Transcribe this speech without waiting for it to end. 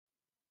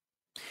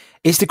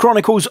It's the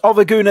Chronicles of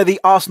a Gooner, the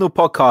Arsenal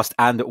podcast,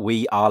 and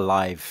we are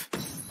live.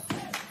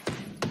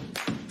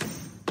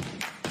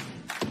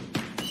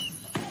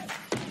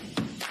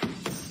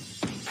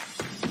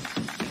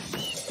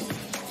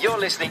 You're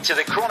listening to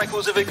the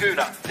Chronicles of a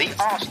Gooner, the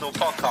Arsenal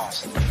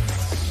podcast.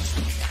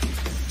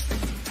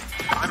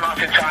 I'm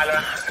Martin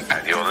Tyler,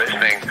 and you're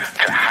listening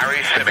to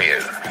Harry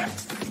Symeou.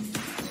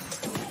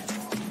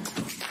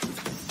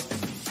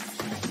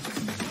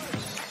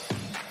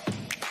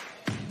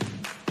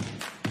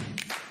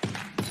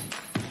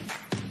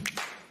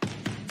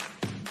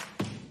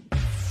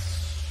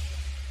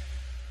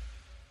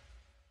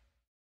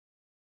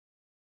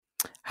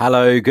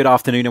 Hello, good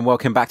afternoon and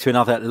welcome back to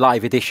another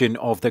live edition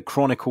of the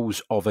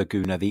Chronicles of a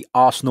Gooner, the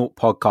Arsenal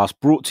podcast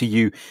brought to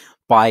you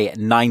by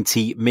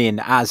 90 Min.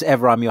 As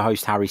ever, I'm your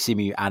host, Harry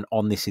Symeou, and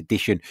on this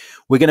edition,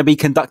 we're going to be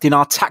conducting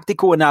our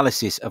tactical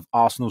analysis of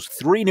Arsenal's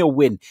 3-0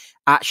 win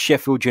at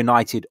Sheffield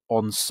United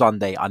on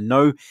Sunday. I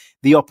know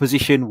the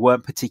opposition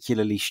weren't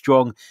particularly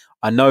strong.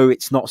 I know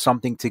it's not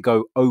something to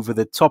go over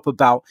the top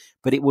about,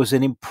 but it was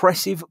an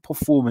impressive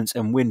performance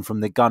and win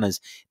from the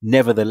Gunners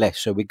nevertheless.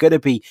 So we're going to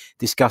be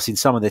discussing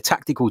some of the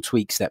tactical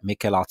tweaks that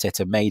Mikel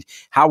Arteta made,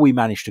 how we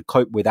managed to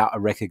cope without a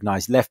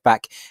recognised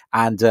left-back,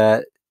 and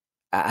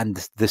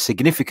the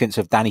significance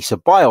of Dani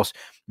Ceballos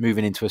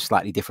moving into a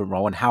slightly different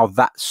role and how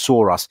that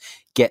saw us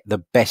get the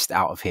best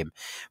out of him.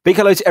 Big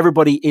hello to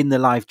everybody in the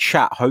live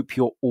chat. Hope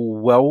you're all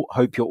well.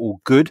 Hope you're all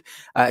good.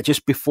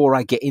 Just before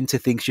I get into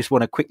things, just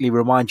want to quickly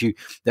remind you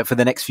that for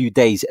the next few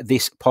days,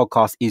 this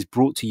podcast is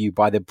brought to you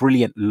by the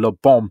brilliant Le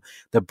Bomb,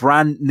 the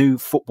brand new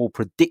football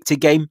predictor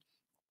game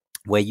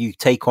where you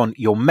take on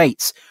your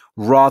mates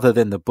rather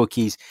than the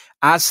bookies.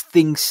 As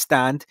things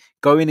stand,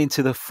 going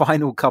into the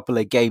final couple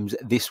of games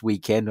this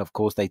weekend, of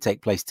course, they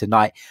take place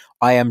tonight,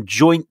 I am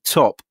joint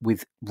top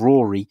with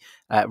Rory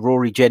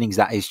Jennings,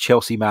 that is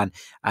Chelsea man.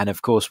 And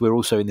of course, we're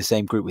also in the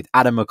same group with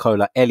Adam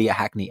McCullough, Elliot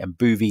Hackney and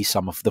Boovy,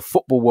 some of the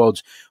football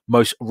world's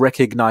most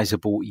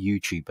recognisable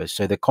YouTubers.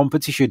 So the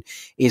competition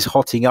is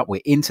hotting up.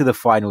 We're into the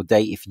final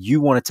day. If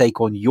you want to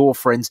take on your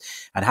friends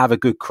and have a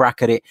good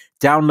crack at it,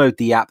 download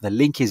the app. The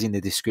link is in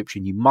the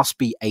description. You must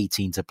be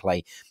 18 to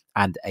play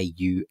and a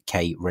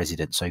UK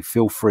resident. So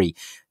feel free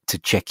to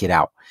check it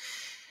out.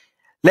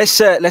 Let's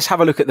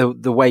have a look at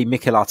the way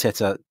Mikel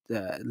Arteta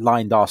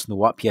lined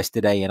Arsenal up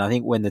yesterday. And I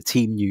think when the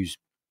team news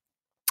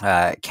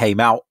came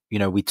out,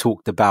 we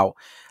talked about,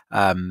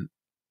 many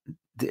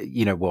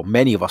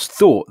of us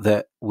thought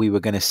that we were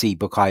going to see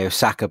Bukayo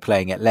Saka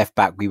playing at left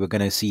back. We were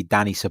going to see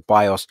Dani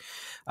Ceballos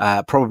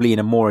probably in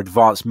a more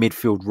advanced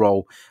midfield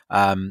role,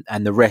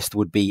 and the rest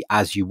would be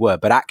as you were.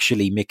 But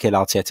actually, Mikel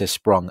Arteta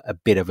sprung a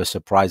bit of a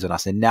surprise on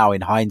us. And now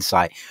in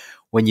hindsight,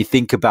 when you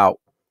think about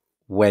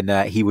when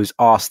he was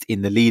asked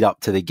in the lead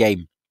up to the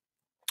game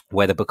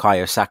whether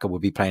Bukayo Saka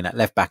would be playing at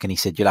left back, and he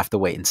said, you'll have to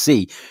wait and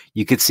see.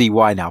 You could see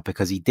why now,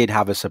 because he did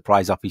have a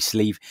surprise up his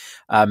sleeve.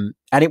 And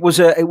it was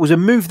a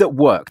move that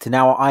worked.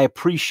 Now, I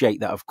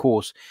appreciate that, of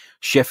course,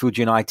 Sheffield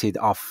United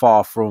are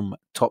far from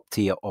top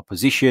tier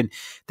opposition.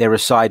 They're a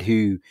side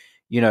who,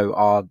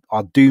 are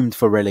doomed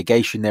for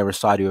relegation. They're a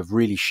side who have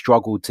really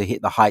struggled to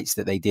hit the heights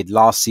that they did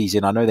last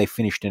season. I know they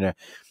finished in a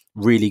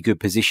really good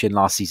position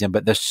last season,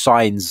 but the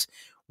signs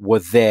were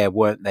there,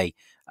 weren't they,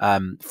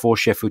 for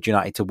Sheffield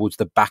United towards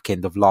the back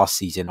end of last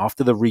season.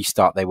 After the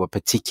restart, they were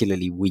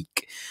particularly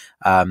weak,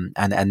 and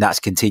that's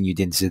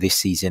continued into this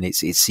season. It's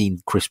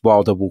seen Chris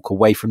Wilder walk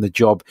away from the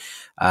job,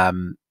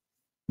 and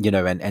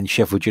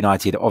Sheffield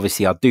United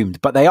obviously are doomed.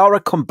 But they are a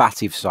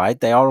combative side,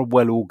 they are a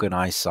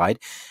well-organised side,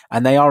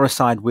 and they are a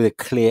side with a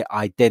clear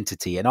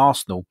identity. And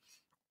Arsenal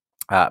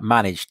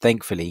managed,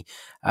 thankfully,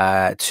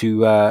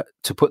 to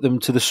put them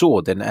to the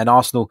sword. And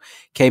Arsenal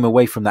came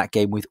away from that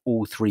game with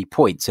all 3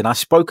 points. And I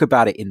spoke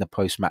about it in the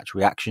post-match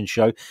reaction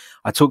show.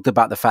 I talked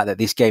about the fact that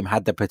this game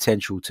had the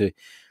potential to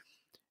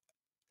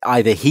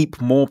either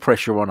heap more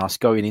pressure on us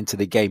going into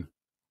the game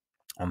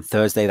on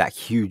Thursday, that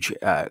huge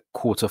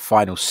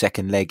quarter-final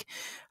second leg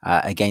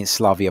against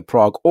Slavia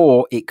Prague,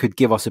 or it could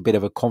give us a bit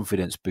of a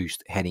confidence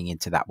boost heading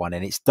into that one.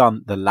 And it's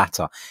done the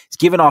latter. It's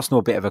given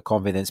Arsenal a bit of a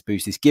confidence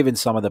boost. It's given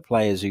some of the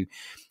players who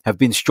have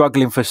been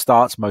struggling for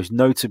starts, most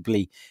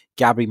notably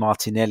Gabry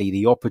Martinelli,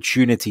 the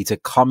opportunity to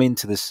come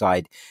into the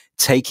side,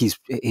 take his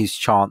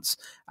chance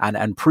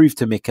and prove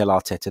to Mikel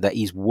Arteta that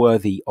he's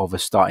worthy of a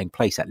starting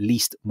place, at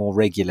least more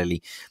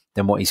regularly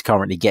than what he's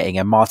currently getting.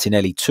 And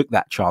Martinelli took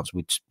that chance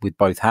with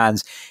both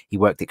hands. He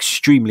worked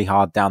extremely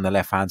hard down the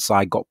left-hand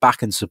side, got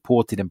back and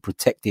supported and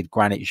protected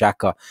Granit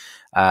Xhaka,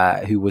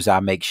 who was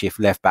our makeshift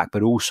left-back,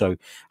 but also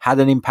had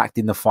an impact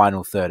in the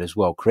final third as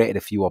well, created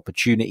a few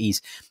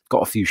opportunities,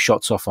 got a few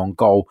shots off on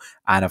goal,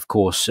 and of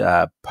course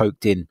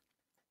poked in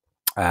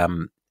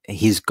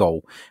his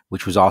goal,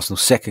 which was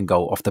Arsenal's second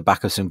goal, off the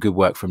back of some good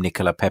work from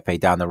Nicola Pepe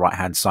down the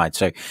right-hand side.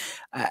 So,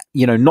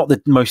 not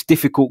the most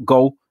difficult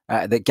goal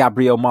that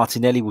Gabriel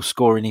Martinelli will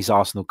score in his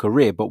Arsenal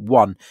career, but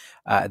one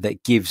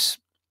that gives,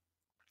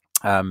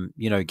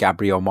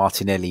 Gabriel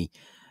Martinelli,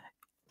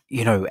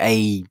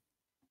 a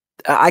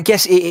I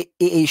guess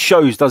it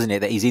shows, doesn't it,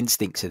 that his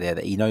instincts are there,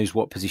 that he knows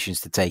what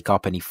positions to take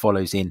up and he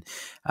follows in,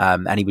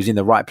 and he was in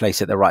the right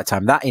place at the right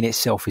time. That in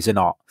itself is an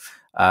art,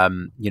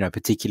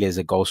 particularly as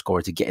a goal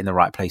scorer, to get in the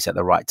right place at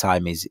the right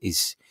time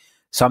is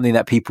something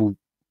that people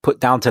put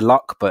down to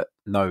luck, but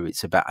no,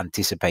 it's about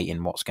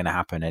anticipating what's going to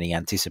happen, and he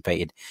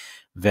anticipated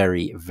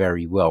very,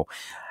 very well.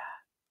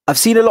 I've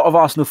seen a lot of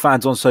Arsenal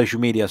fans on social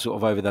media sort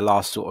of over the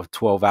last sort of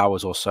 12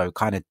 hours or so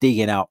kind of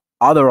digging out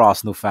other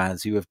Arsenal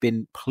fans who have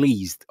been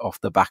pleased off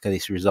the back of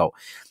this result.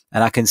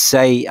 And I can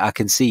see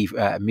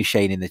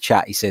Mishane in the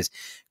chat. He says,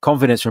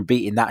 confidence from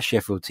beating that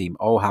Sheffield team.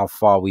 Oh, how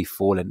far we've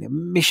fallen.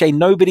 Mishane,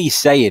 nobody's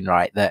saying,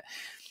 right, that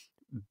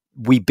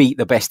we beat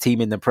the best team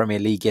in the Premier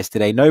League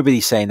yesterday.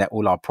 Nobody's saying that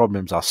all our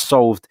problems are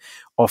solved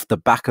off the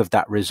back of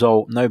that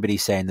result.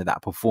 Nobody's saying that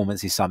that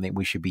performance is something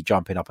we should be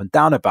jumping up and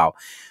down about.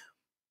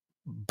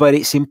 But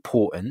it's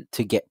important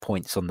to get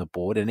points on the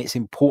board, and it's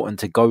important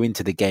to go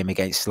into the game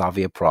against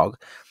Slavia Prague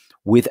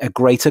with a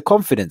greater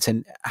confidence.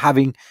 And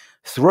having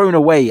thrown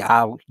away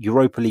our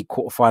Europa League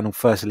quarterfinal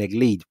first leg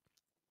lead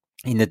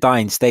in the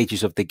dying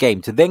stages of the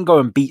game, to then go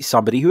and beat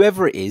somebody,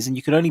 whoever it is, and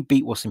you can only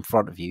beat what's in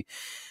front of you,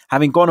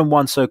 having gone and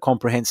won so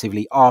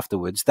comprehensively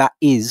afterwards, that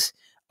is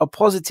a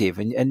positive.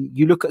 And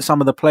you look at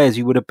some of the players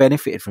who would have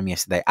benefited from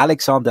yesterday.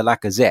 Alexander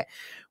Lacazette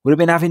would have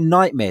been having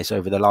nightmares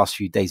over the last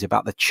few days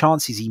about the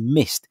chances he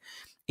missed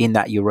in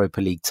that Europa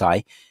League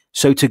tie.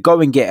 So to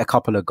go and get a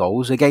couple of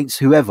goals against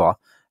whoever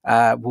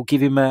will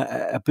give him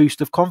a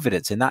boost of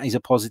confidence. And that is a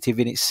positive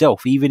in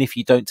itself, even if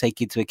you don't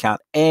take into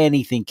account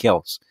anything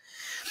else.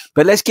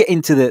 But let's get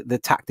into the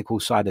tactical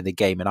side of the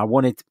game. And I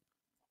wanted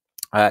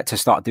to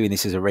start doing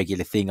this as a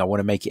regular thing. I want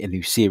to make it a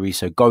new series.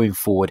 So going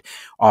forward,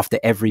 after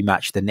every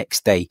match the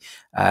next day,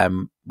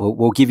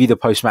 we'll give you the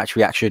post-match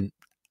reaction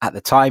at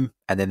the time,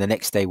 and then the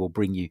next day we'll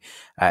bring you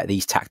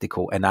these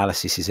tactical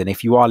analyses. And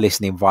if you are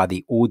listening via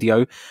the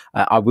audio,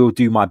 I will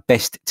do my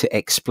best to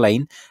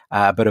explain.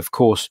 But of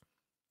course,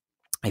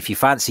 if you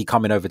fancy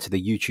coming over to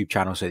the YouTube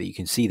channel so that you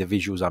can see the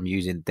visuals I'm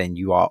using, then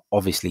you are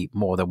obviously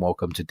more than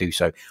welcome to do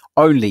so.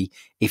 Only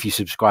if you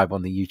subscribe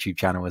on the YouTube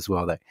channel as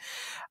well,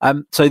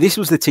 though. So this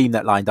was the team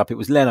that lined up. It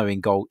was Leno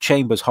in goal,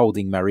 Chambers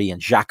holding Marie,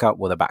 and Xhaka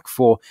were the back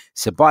four.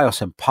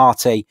 Ceballos and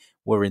Partey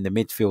were in the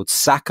midfield.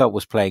 Saka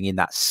was playing in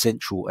that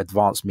central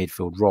advanced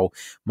midfield role.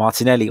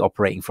 Martinelli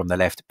operating from the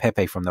left,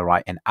 Pepe from the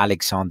right, and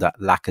Alexander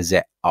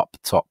Lacazette up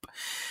top.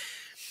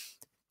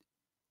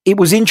 It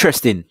was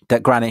interesting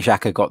that Granit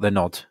Xhaka got the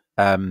nod.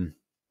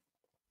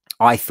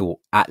 I thought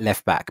at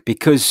left back,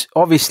 because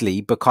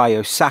obviously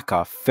Bukayo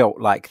Saka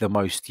felt like the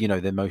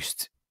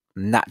most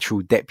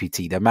natural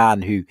deputy, the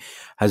man who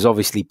has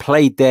obviously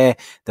played there,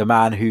 the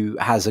man who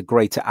has a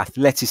greater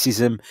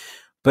athleticism.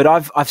 But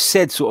I've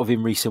said sort of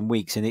in recent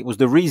weeks, and it was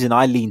the reason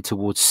I leaned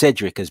towards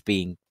Cedric as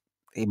being,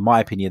 in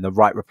my opinion, the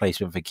right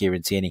replacement for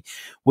Kieran Tierney,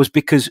 was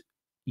because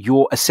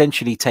you're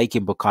essentially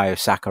taking Bukayo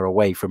Saka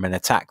away from an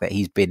attack that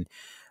he's been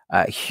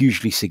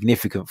hugely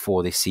significant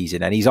for this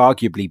season. And he's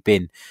arguably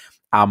been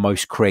our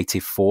most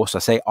creative force. I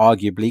say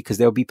arguably because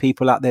there'll be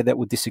people out there that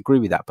would disagree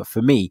with that. But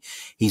for me,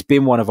 he's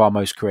been one of our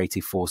most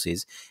creative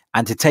forces.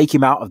 And to take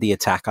him out of the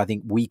attack, I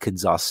think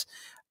weakens us,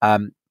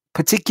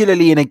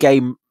 particularly in a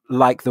game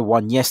like the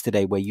one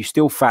yesterday, where you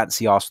still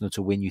fancy Arsenal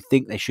to win. You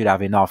think they should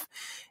have enough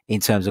in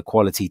terms of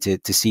quality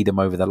to see them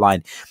over the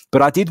line.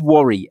 But I did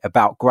worry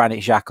about Granit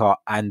Xhaka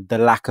and the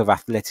lack of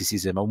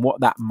athleticism and what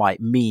that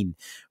might mean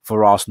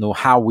for Arsenal,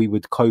 how we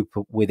would cope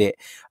with it.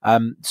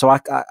 So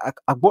I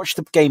watched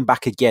the game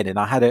back again, and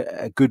I had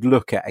a good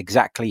look at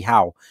exactly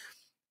how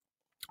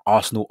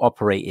Arsenal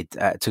operated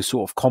to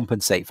sort of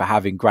compensate for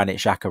having Granit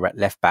Xhaka at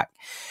left back.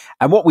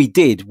 And what we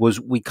did was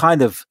we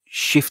kind of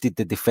shifted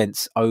the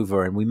defence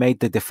over, and we made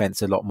the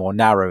defence a lot more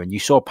narrow. And you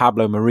saw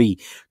Pablo Mari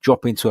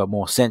drop into a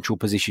more central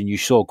position. You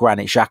saw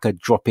Granit Xhaka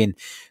drop in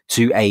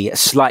to a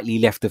slightly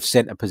left of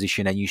centre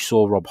position, and you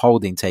saw Rob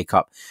Holding take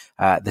up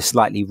the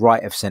slightly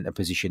right of centre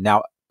position.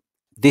 Now,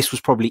 this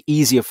was probably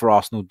easier for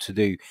Arsenal to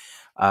do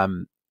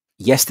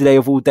yesterday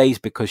of all days,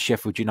 because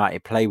Sheffield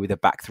United play with a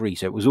back three.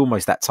 So it was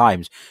almost at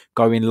times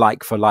going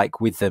like for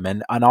like with them.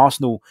 And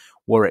Arsenal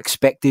were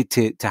expected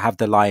to have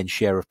the lion's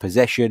share of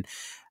possession.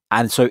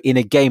 And so in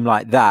a game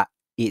like that,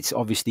 it's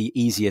obviously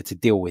easier to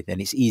deal with,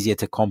 and it's easier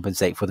to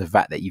compensate for the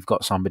fact that you've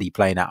got somebody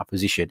playing out of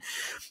position.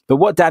 But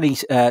what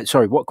Granit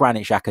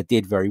Xhaka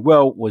did very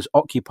well was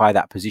occupy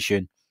that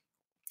position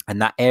and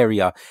that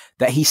area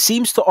that he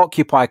seems to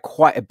occupy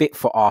quite a bit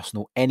for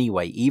Arsenal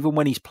anyway. Even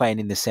when he's playing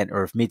in the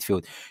centre of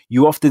midfield,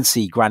 you often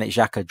see Granit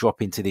Xhaka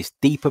drop into this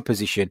deeper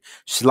position,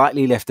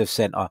 slightly left of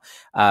centre.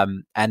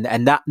 And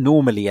that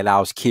normally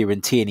allows Kieran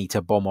Tierney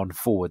to bomb on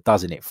forward,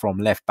 doesn't it, from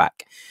left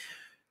back?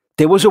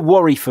 There was a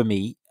worry for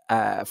me,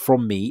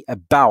 from me,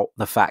 about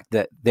the fact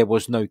that there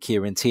was no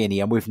Kieran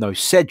Tierney, and with no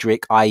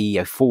Cedric, i.e.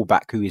 a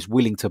fullback who is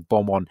willing to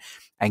bomb on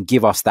and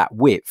give us that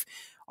width.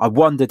 I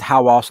wondered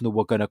how Arsenal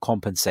were going to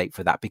compensate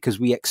for that, because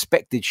we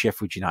expected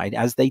Sheffield United,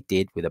 as they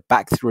did, with a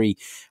back three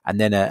and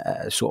then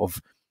a sort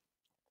of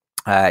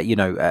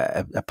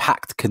a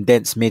packed,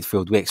 condensed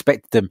midfield. We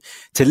expected them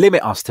to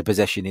limit us to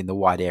possession in the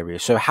wide area.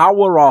 So how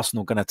were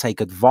Arsenal going to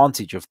take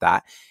advantage of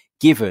that,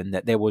 given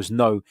that there was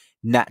no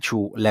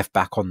natural left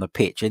back on the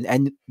pitch?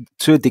 And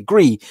to a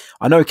degree,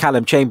 I know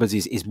Callum Chambers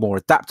is more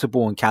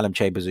adaptable, and Callum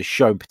Chambers has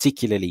shown,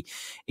 particularly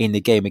in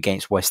the game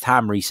against West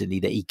Ham recently,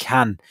 that he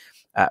can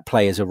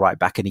play as a right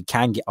back and he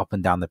can get up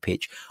and down the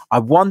pitch. I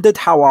wondered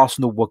how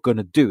Arsenal were going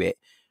to do it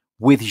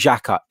with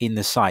Xhaka in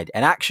the side.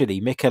 And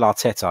actually, Mikel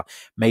Arteta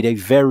made a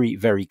very,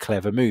 very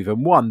clever move,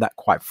 and one that,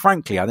 quite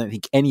frankly, I don't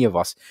think any of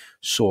us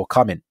saw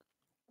coming.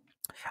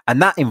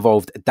 And that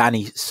involved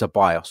Dani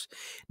Ceballos.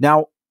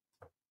 Now,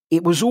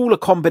 it was all a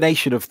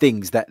combination of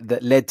things that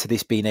led to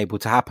this being able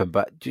to happen,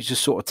 but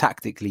just sort of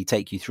tactically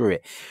take you through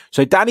it.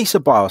 So Dani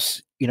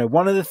Ceballos,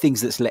 one of the things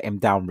that's let him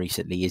down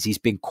recently is he's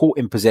been caught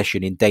in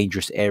possession in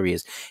dangerous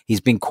areas. He's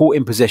been caught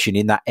in possession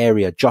in that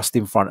area just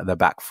in front of the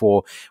back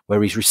four,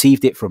 where he's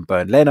received it from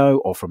Bernd Leno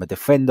or from a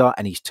defender,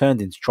 and he's turned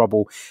into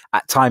trouble,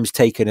 at times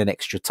taken an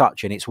extra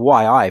touch. And it's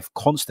why I've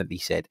constantly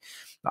said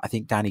that I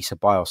think Dani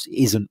Ceballos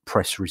isn't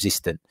press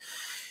resistant.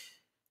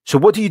 So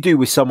what do you do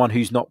with someone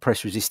who's not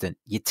press resistant?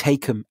 You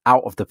take them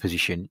out of the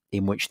position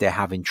in which they're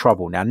having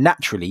trouble. Now,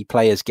 naturally,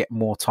 players get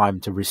more time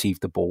to receive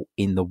the ball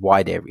in the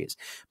wide areas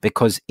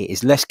because it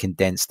is less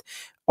condensed.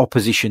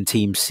 Opposition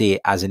teams see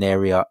it as an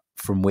area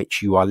from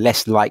which you are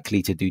less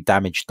likely to do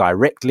damage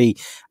directly.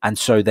 And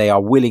so they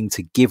are willing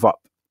to give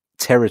up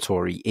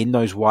territory in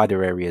those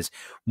wider areas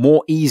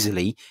more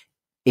easily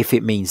if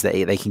it means that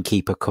they can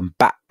keep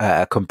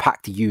a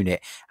compact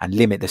unit and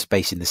limit the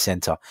space in the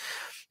centre.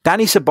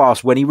 Dani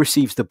Ceballos, when he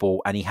receives the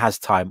ball and he has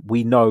time,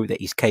 we know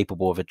that he's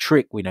capable of a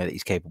trick. We know that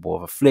he's capable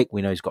of a flick.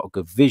 We know he's got a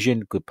good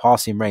vision, good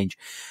passing range.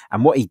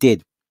 And what he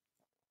did,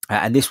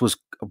 and this was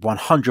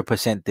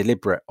 100%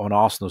 deliberate on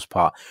Arsenal's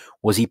part,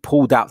 was he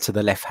pulled out to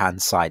the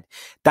left-hand side.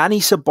 Dani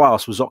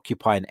Ceballos was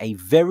occupying a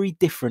very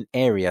different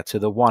area to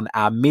the one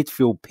our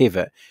midfield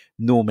pivot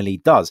normally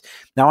does.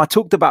 Now, I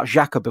talked about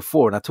Xhaka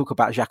before, and I talk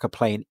about Xhaka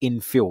playing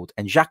infield.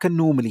 And Xhaka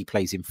normally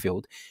plays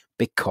infield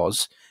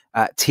because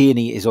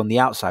Tierney is on the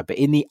outside. But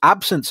in the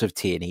absence of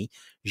Tierney,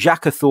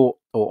 Xhaka thought,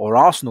 or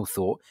Arsenal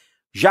thought,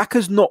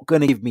 Xhaka's not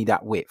going to give me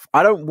that width.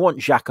 I don't want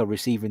Xhaka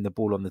receiving the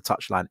ball on the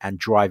touchline and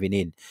driving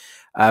in.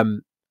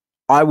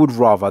 I would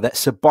rather that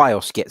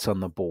Ceballos gets on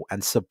the ball.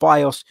 And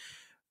Ceballos,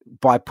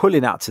 by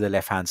pulling out to the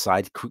left-hand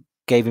side,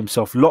 gave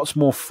himself lots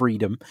more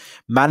freedom,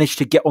 managed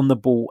to get on the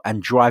ball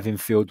and drive in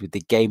field with the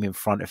game in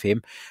front of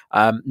him,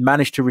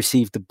 managed to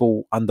receive the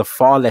ball under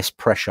far less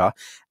pressure.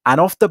 And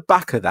off the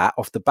back of that,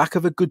 off the back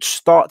of a good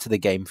start to the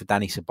game for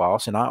Dani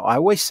Ceballos, and I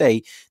always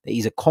say that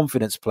he's a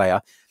confidence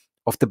player,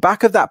 off the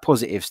back of that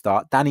positive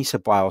start, Dani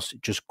Ceballos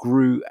just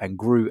grew and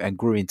grew and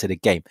grew into the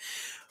game.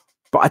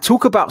 But I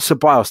talk about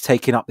Ceballos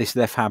taking up this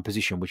left-hand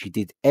position, which he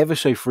did ever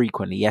so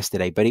frequently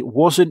yesterday, but it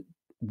wasn't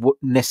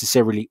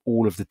necessarily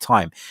all of the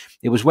time.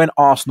 It was when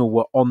Arsenal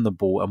were on the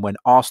ball and when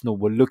Arsenal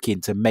were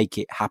looking to make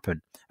it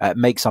happen,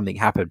 make something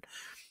happen.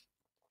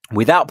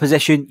 Without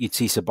possession, you'd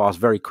see Ceballos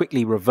very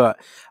quickly revert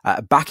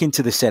back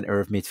into the centre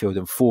of midfield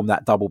and form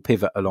that double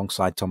pivot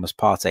alongside Thomas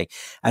Partey.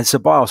 And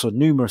Ceballos on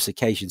numerous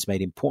occasions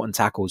made important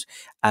tackles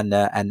and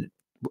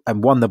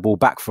won the ball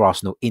back for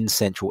Arsenal in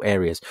central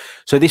areas.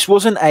 So this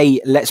wasn't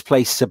a let's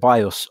play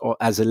Ceballos or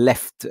as a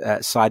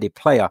left-sided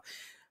player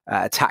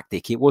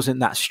tactic. It wasn't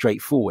that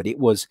straightforward. It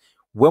was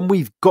when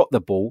we've got the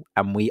ball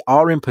and we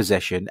are in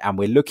possession and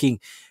we're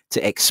looking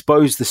to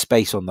expose the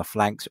space on the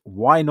flanks,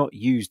 why not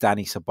use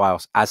Dani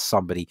Ceballos as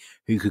somebody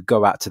who could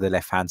go out to the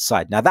left-hand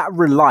side? Now, that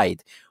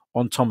relied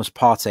on Thomas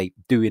Partey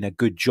doing a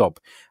good job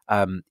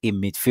in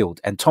midfield.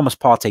 And Thomas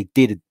Partey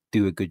did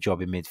do a good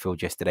job in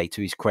midfield yesterday,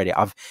 to his credit.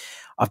 I've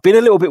been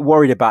a little bit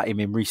worried about him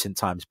in recent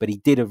times, but he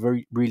did a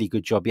really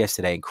good job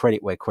yesterday, and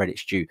credit where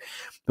credit's due.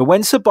 But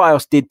when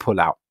Ceballos did pull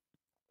out,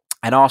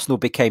 and Arsenal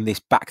became this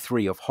back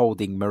three of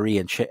Holding, Marie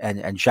and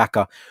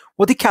Xhaka,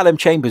 what did Callum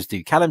Chambers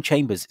do? Callum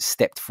Chambers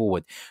stepped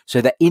forward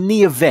so that in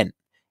the event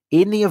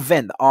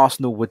that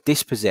Arsenal were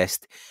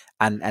dispossessed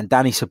and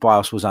Dani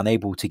Ceballos was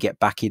unable to get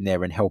back in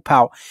there and help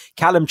out,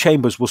 Callum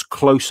Chambers was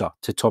closer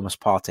to Thomas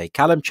Partey.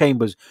 Callum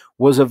Chambers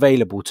was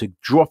available to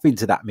drop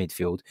into that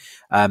midfield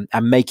and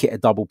make it a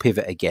double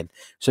pivot again.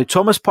 So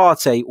Thomas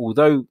Partey,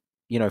 although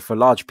for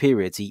large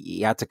periods,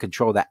 he had to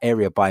control that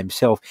area by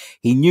himself.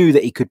 He knew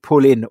that he could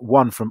pull in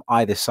one from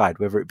either side,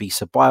 whether it be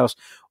Ceballos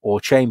or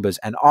Chambers.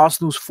 And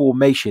Arsenal's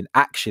formation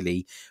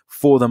actually,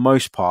 for the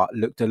most part,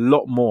 looked a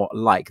lot more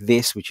like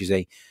this, which is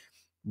a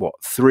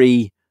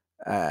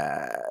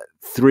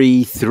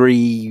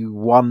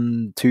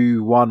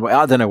 3-3-1-2-1.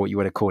 I don't know what you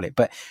want to call it,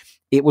 but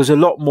it was a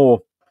lot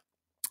more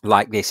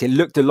like this. It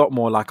looked a lot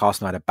more like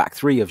Arsenal had a back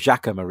three of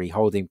Xhaka, Marie,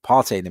 Holding,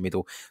 Partey in the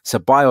middle,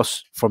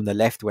 Ceballos from the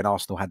left when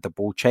Arsenal had the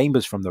ball,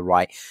 Chambers from the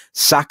right.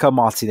 Saka,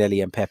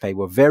 Martinelli and Pepe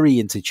were very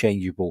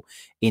interchangeable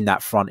in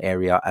that front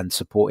area and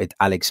supported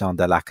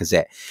Alexander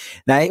Lacazette.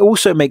 Now, it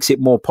also makes it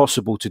more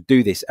possible to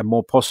do this and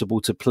more possible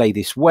to play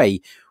this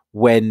way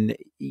when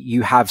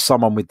you have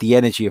someone with the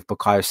energy of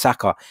Bukayo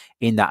Saka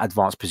in that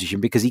advanced position,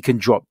 because he can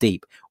drop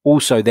deep.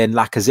 Also, then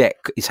Lacazette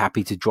is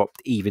happy to drop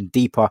even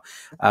deeper,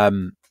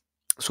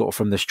 sort of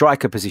from the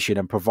striker position,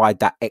 and provide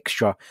that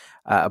extra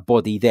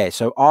body there.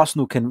 So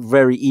Arsenal can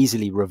very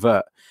easily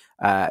revert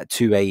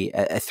to a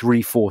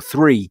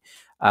 3-4-3,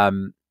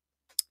 from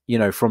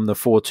the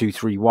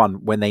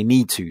 4-2-3-1 when they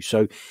need to.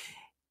 So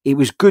it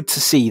was good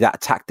to see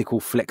that tactical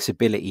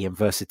flexibility and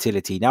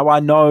versatility. Now, I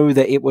know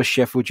that it was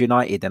Sheffield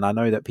United, and I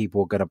know that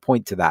people are going to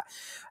point to that.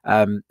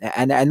 And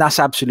that's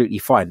absolutely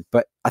fine.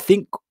 But I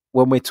think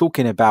when we're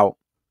talking about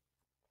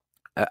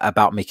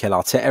Mikel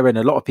Arteta, and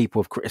a lot of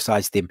people have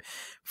criticised him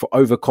for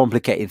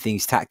overcomplicating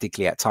things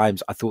tactically at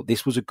times, I thought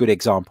this was a good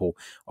example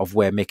of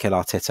where Mikel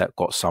Arteta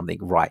got something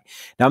right.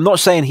 Now, I'm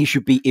not saying he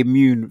should be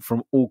immune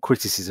from all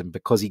criticism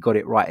because he got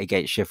it right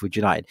against Sheffield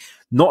United.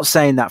 Not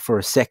saying that for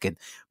a second.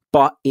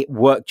 But it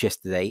worked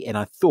yesterday, and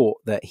I thought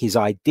that his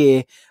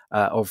idea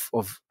of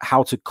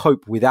how to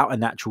cope without a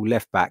natural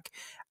left back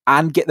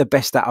and get the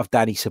best out of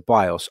Dani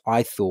Ceballos,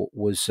 I thought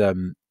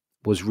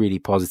was really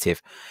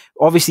positive.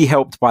 Obviously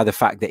helped by the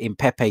fact that in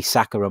Pepe,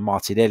 Saka and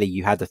Martinelli,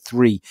 you had the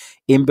three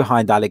in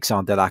behind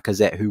Alexander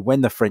Lacazette, who, when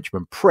the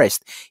Frenchman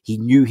pressed, he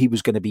knew he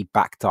was going to be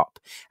backed up.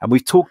 And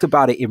we've talked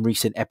about it in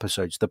recent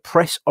episodes. The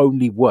press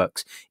only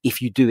works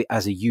if you do it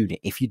as a unit.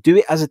 If you do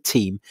it as a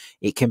team,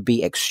 it can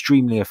be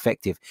extremely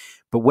effective.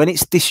 But when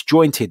it's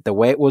disjointed the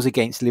way it was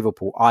against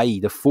Liverpool, i.e.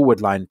 the forward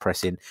line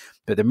pressing,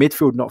 but the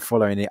midfield not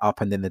following it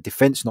up and then the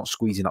defence not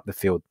squeezing up the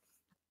field,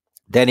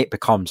 then it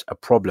becomes a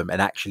problem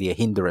and actually a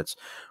hindrance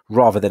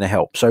rather than a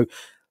help. So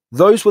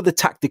those were the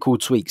tactical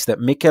tweaks that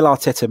Mikel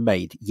Arteta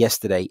made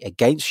yesterday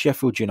against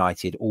Sheffield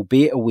United,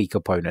 albeit a weak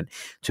opponent,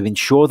 to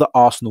ensure that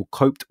Arsenal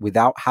coped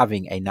without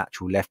having a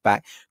natural left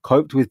back,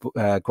 coped with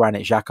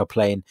Granit Xhaka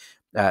playing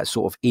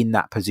sort of in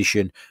that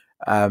position,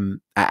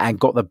 and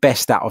got the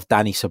best out of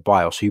Dani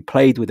Ceballos, who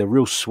played with a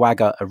real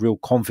swagger, a real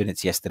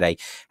confidence yesterday.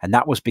 And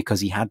that was because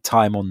he had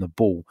time on the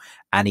ball.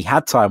 And he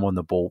had time on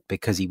the ball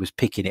because he was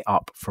picking it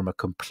up from a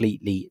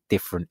completely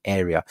different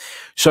area.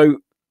 So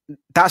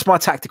that's my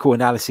tactical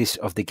analysis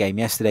of the game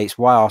yesterday. It's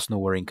why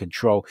Arsenal were in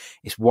control.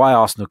 It's why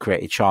Arsenal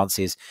created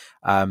chances.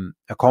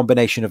 A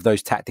combination of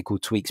those tactical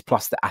tweaks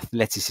plus the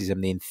athleticism,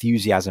 the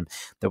enthusiasm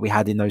that we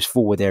had in those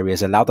forward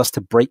areas allowed us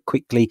to break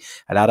quickly,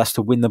 allowed us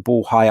to win the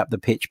ball high up the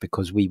pitch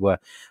because we were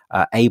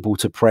able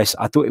to press.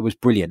 I thought it was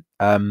brilliant.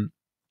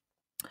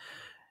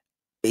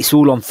 It's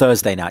all on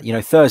Thursday now.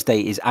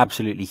 Thursday is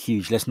absolutely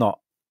huge. Let's not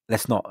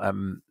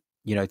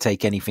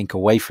take anything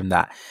away from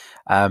that.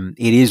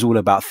 It is all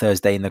about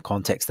Thursday in the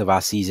context of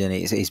our season.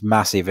 It's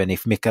massive. And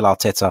if Mikel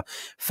Arteta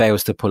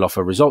fails to pull off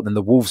a result, then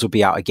the Wolves will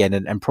be out again,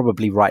 and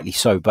probably rightly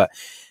so. But,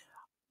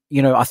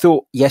 I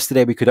thought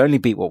yesterday we could only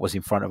beat what was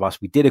in front of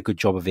us. We did a good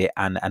job of it.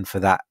 And for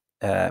that,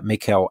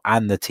 Mikel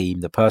and the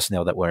team, the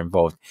personnel that were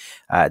involved,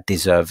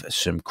 deserve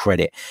some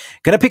credit.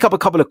 Going to pick up a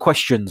couple of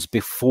questions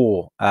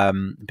before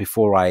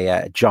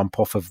I jump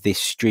off of this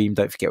stream.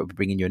 Don't forget, we'll be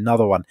bringing you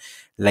another one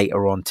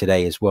later on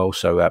today as well.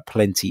 So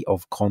plenty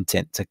of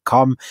content to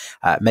come.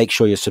 Make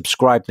sure you're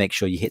subscribed. Make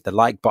sure you hit the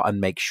like button.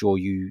 Make sure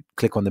you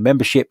click on the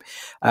membership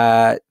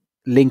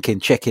link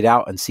and check it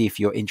out and see if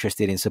you're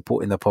interested in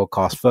supporting the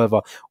podcast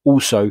further.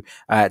 Also,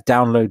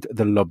 download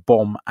the Le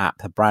Bomb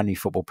app, a brand new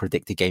football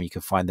predictor game. You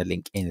can find the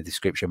link in the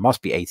description.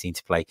 Must be 18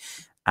 to play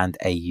and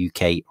a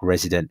UK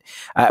resident.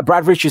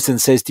 Brad Richardson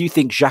says, do you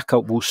think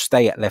Xhaka will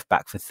stay at left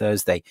back for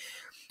Thursday?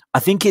 I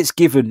think it's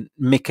given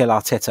Mikel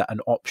Arteta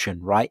an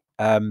option, right?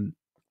 And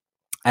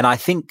I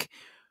think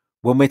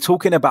when we're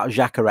talking about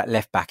Xhaka at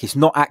left back, it's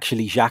not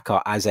actually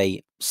Xhaka as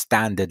a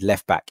standard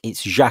left back.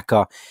 It's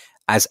Xhaka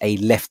as a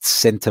left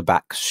centre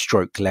back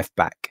stroke left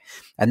back.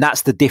 And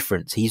that's the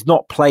difference. He's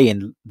not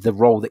playing the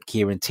role that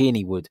Kieran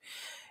Tierney would.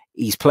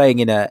 He's playing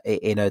in a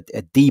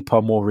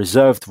deeper, more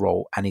reserved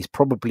role, and he's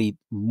probably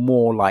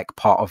more like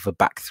part of a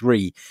back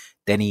three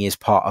than he is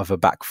part of a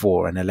back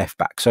four and a left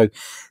back. So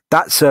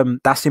that's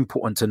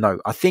important to know.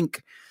 I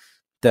think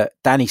that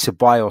Dani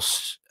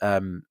Ceballos,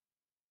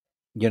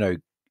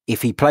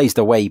 if he plays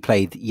the way he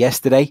played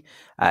yesterday,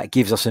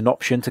 gives us an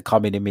option to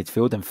come in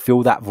midfield and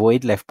fill that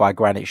void left by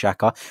Granit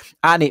Xhaka.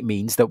 And it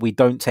means that we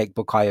don't take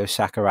Bukayo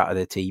Saka out of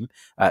the team,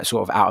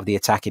 sort of out of the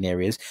attacking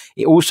areas.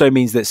 It also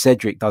means that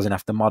Cedric doesn't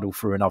have to muddle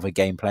through another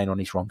game playing on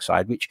his wrong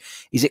side, which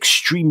is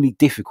extremely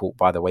difficult,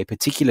 by the way,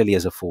 particularly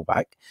as a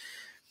fullback.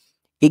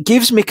 It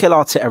gives Mikel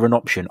Arteta an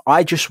option.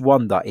 I just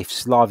wonder if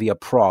Slavia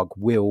Prague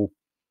will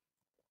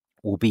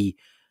be,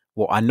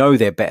 well, I know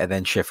they're better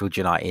than Sheffield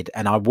United,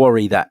 and I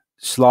worry that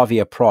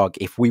Slavia Prague,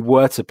 if we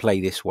were to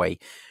play this way,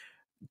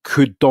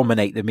 could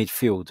dominate the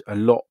midfield a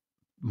lot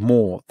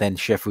more than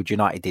Sheffield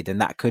United did.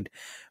 And that could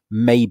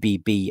maybe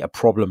be a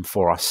problem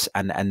for us.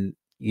 And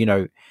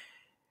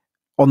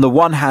on the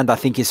one hand, I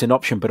think it's an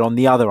option, but on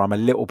the other, I'm a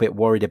little bit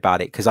worried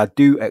about it because I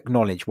do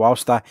acknowledge,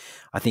 whilst I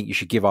think you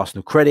should give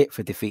Arsenal credit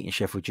for defeating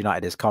Sheffield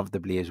United as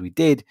comfortably as we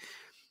did,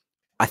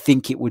 I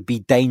think it would be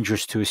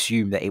dangerous to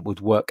assume that it would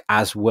work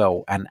as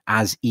well and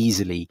as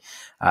easily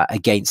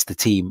against the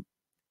team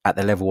at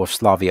the level of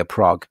Slavia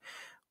Prague.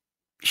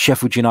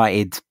 Sheffield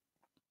United,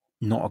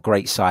 not a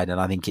great side, and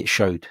I think it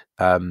showed.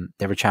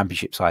 They're a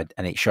championship side,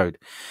 and it showed.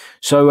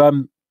 So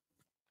I'm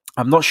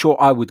not sure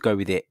I would go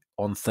with it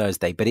on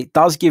Thursday, but it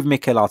does give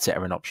Mikel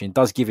Arteta an option. It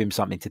does give him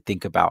something to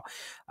think about.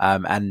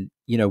 And,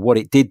 what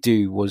it did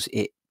do was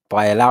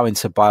by allowing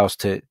Ceballos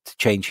to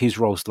change his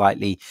role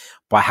slightly,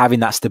 by having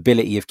that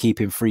stability of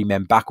keeping 3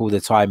 men back all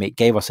the time, it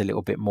gave us a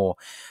little bit more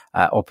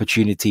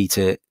opportunity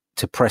to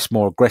press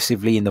more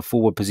aggressively in the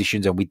forward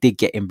positions. And we did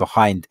get in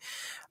behind,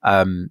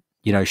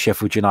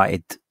 Sheffield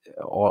United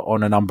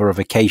on a number of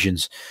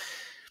occasions.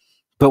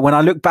 But when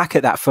I look back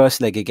at that first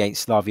leg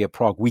against Slavia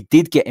Prague, we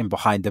did get in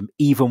behind them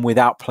even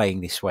without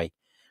playing this way.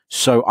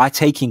 So I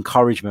take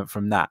encouragement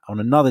from that. On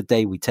another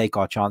day, we take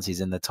our chances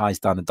and the tie's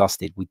done and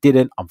dusted. We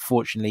didn't,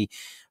 unfortunately.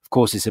 Of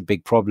course, it's a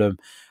big problem.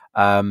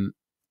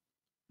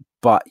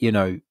 But,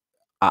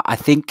 I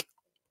think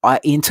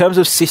in terms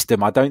of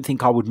system, I don't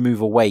think I would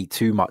move away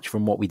too much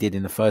from what we did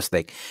in the first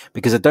leg,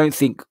 because I don't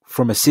think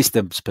from a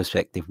systems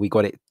perspective, we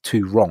got it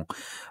too wrong.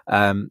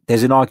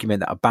 There's an argument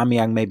that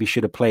Aubameyang maybe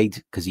should have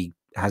played because he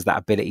has that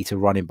ability to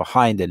run in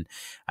behind and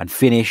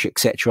finish,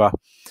 etc.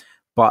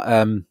 But,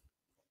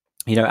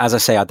 as I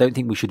say, I don't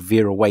think we should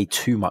veer away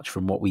too much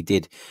from what we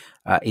did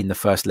in the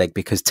first leg,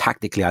 because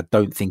tactically, I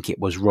don't think it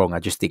was wrong. I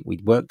just think we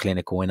weren't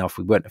clinical enough.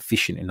 We weren't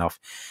efficient enough.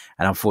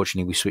 And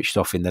unfortunately, we switched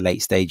off in the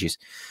late stages.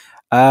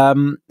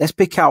 Let's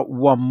pick out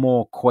one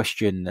more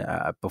question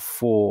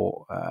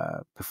before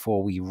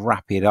we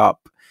wrap it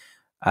up.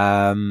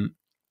 Anurag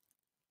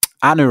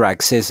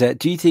says,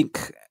 do you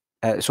think...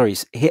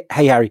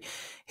 hey, Harry,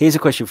 here's a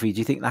question for you. Do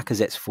you think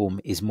Lacazette's form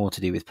is more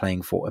to do with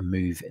playing for a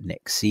move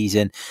next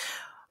season?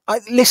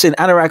 Listen,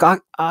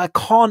 Anurag, I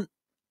can't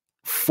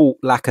fault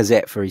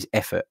Lacazette for his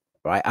effort,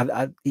 right?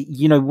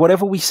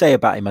 Whatever we say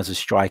about him as a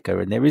striker,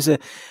 and there is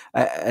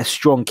a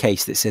strong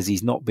case that says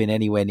he's not been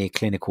anywhere near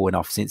clinical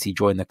enough since he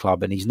joined the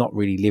club, and he's not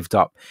really lived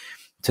up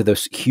to the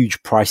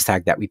huge price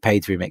tag that we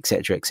paid for him,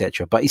 etc.,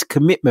 etc. But his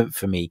commitment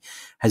for me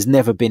has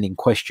never been in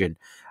question.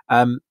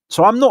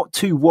 So I'm not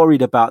too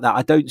worried about that.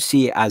 I don't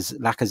see it as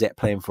Lacazette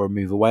playing for a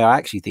move away. I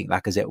actually think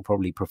Lacazette will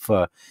probably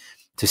prefer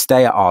to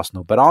stay at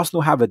Arsenal, but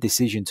Arsenal have a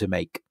decision to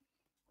make.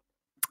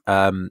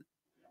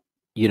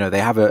 They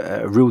have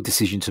a real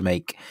decision to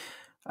make,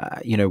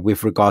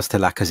 with regards to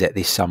Lacazette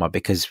this summer,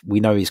 because we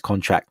know his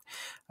contract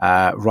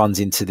runs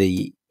into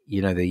the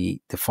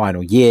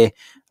final year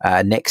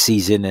next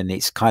season, and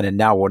it's kind of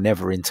now or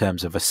never in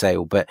terms of a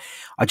sale. But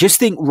I just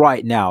think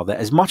right now that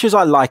as much as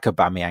I like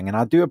Aubameyang, and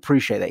I do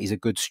appreciate that he's a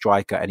good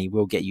striker and he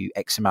will get you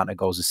X amount of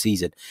goals a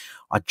season,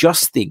 I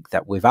just think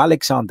that with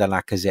Alexander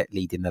Lacazette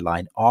leading the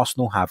line,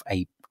 Arsenal have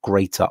a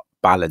greater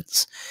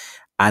balance.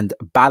 And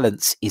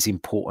balance is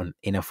important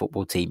in a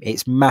football team.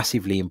 It's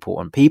massively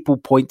important. People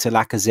point to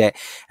Lacazette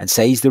and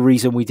say he's the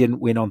reason we didn't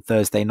win on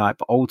Thursday night.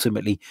 But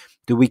ultimately,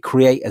 do we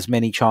create as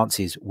many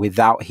chances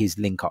without his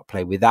link-up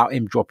play, without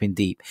him dropping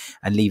deep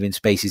and leaving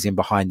spaces in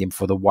behind him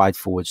for the wide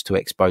forwards to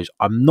expose?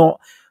 I'm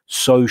not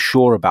so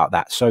sure about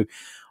that. So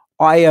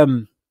I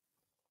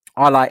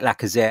like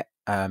Lacazette.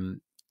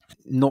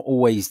 Not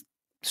always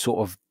sort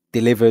of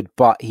delivered,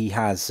 but he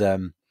has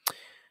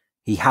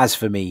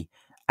for me,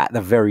 at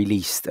the very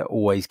least,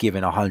 always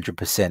given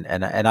 100%.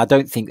 And I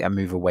don't think that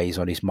move away is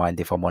on his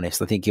mind, if I'm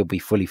honest. I think he'll be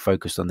fully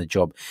focused on the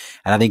job.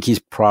 And I think his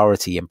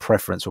priority and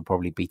preference will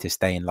probably be to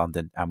stay in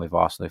London and with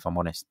Arsenal, if I'm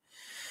honest.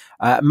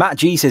 Matt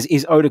G says,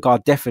 is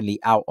Odegaard definitely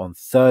out on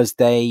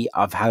Thursday?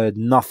 I've heard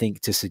nothing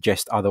to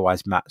suggest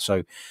otherwise, Matt.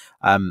 So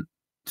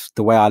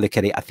the way I look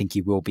at it, I think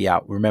he will be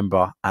out.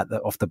 Remember,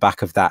 off the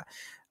back of that,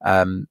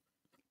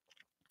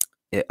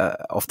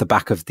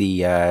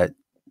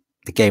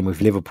 the game with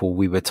Liverpool,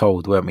 we were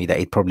told, weren't we, that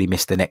he'd probably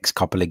miss the next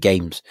couple of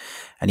games,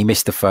 and he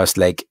missed the first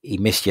leg. He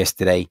missed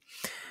yesterday.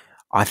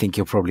 I think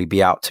he'll probably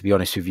be out, to be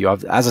honest with you.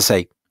 As I say,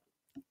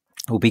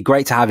 it will be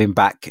great to have him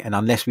back, and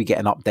unless we get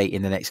an update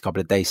in the next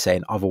couple of days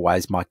saying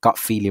otherwise, my gut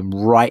feeling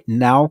right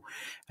now,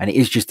 and it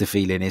is just a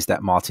feeling, is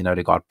that Martin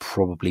Odegaard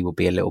probably will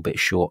be a little bit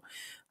short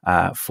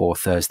for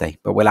Thursday,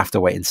 but we'll have to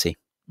wait and see.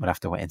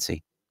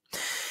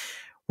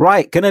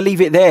 Right, going to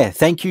leave it there.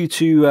 Thank you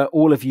to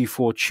all of you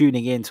for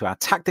tuning in to our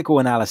tactical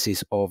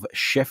analysis of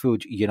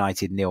Sheffield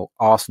United 0,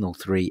 Arsenal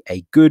 3.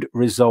 A good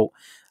result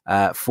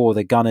for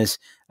the Gunners.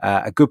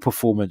 A good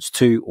performance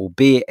too,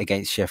 albeit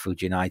against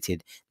Sheffield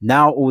United.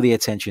 Now all the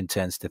attention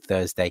turns to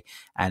Thursday,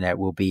 and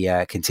we'll be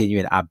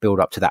continuing our build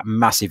up to that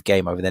massive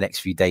game over the next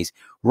few days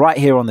right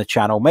here on the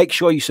channel. Make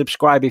sure you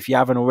subscribe if you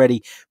haven't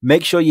already.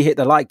 Make sure you hit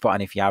the like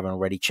button if you haven't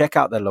already. Check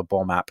out the Le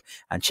Bon app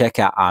and check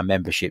out our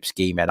membership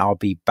scheme, and I'll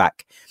be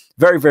back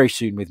very, very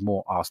soon with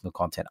more Arsenal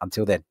content.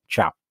 Until then,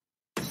 ciao.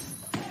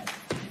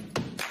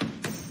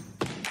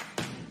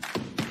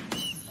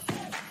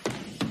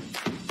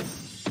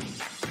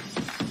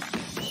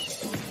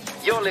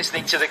 You're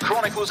listening to the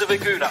Chronicles of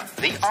Aguna,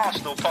 the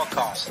Arsenal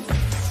podcast.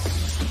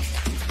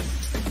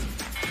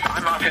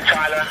 I'm Martin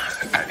Tyler,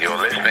 and you're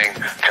listening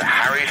to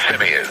Harry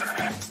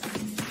Symeou.